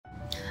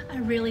I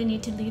really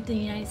need to leave the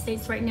United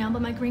States right now,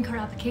 but my green card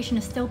application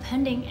is still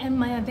pending and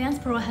my advance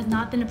parole has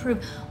not been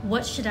approved.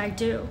 What should I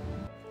do?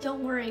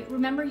 Don't worry,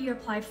 remember you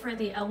applied for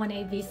the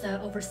L1A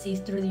visa overseas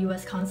through the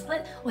US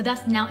Consulate? Well,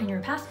 that's now in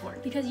your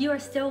passport. Because you are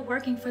still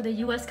working for the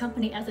US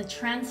company as a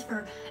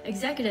transfer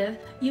executive,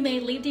 you may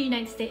leave the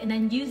United States and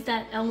then use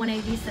that L1A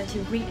visa to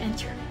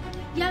re-enter.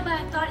 Yeah, but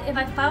I thought if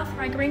I file for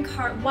my green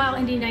card while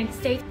in the United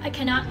States, I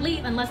cannot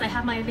leave unless I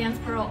have my advance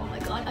parole. Oh my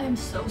god, I am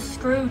so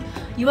screwed.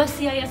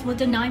 USCIS will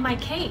deny my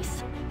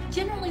case.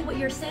 Generally what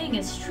you're saying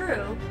is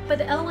true, but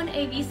the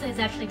L1A visa is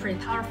actually pretty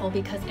powerful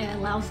because it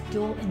allows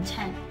dual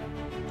intent.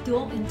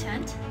 Dual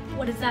intent?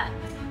 What is that?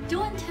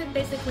 Dual intent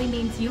basically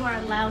means you are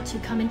allowed to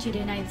come into the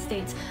United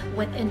States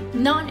with a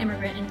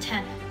non-immigrant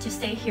intent to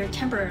stay here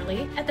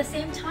temporarily. At the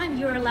same time,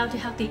 you are allowed to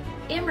have the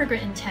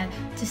immigrant intent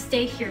to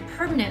stay here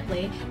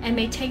permanently and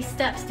may take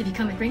steps to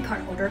become a green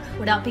card holder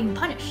without being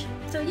punished.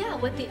 So yeah,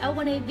 with the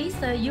L1A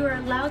visa, you are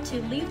allowed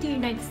to leave the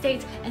United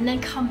States and then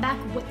come back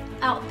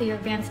without the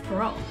advance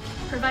parole,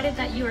 provided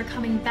that you are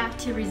coming back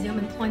to resume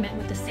employment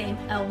with the same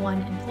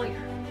L1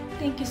 employer.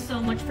 Thank you so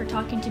much for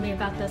talking to me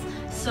about this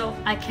so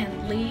I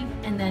can leave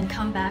and then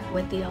come back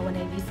with the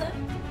L1A visa.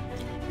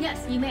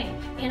 Yes, you may,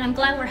 and I'm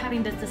glad we're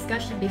having this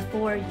discussion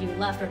before you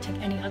left or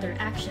take any other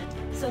action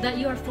so that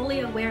you are fully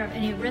aware of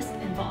any risk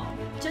involved.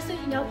 Just so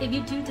you know, if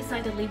you do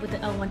decide to leave with the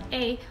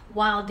L1A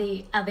while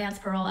the advance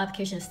parole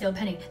application is still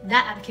pending,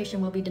 that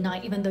application will be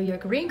denied even though your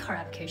green card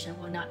application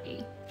will not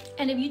be.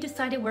 And if you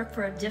decide to work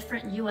for a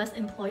different US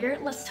employer,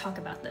 let's talk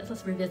about this.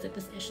 Let's revisit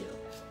this issue.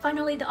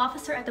 Finally, the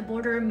officer at the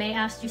border may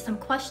ask you some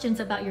questions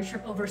about your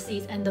trip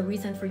overseas and the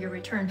reason for your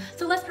return.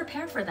 So let's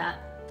prepare for that.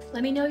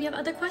 Let me know if you have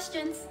other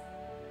questions.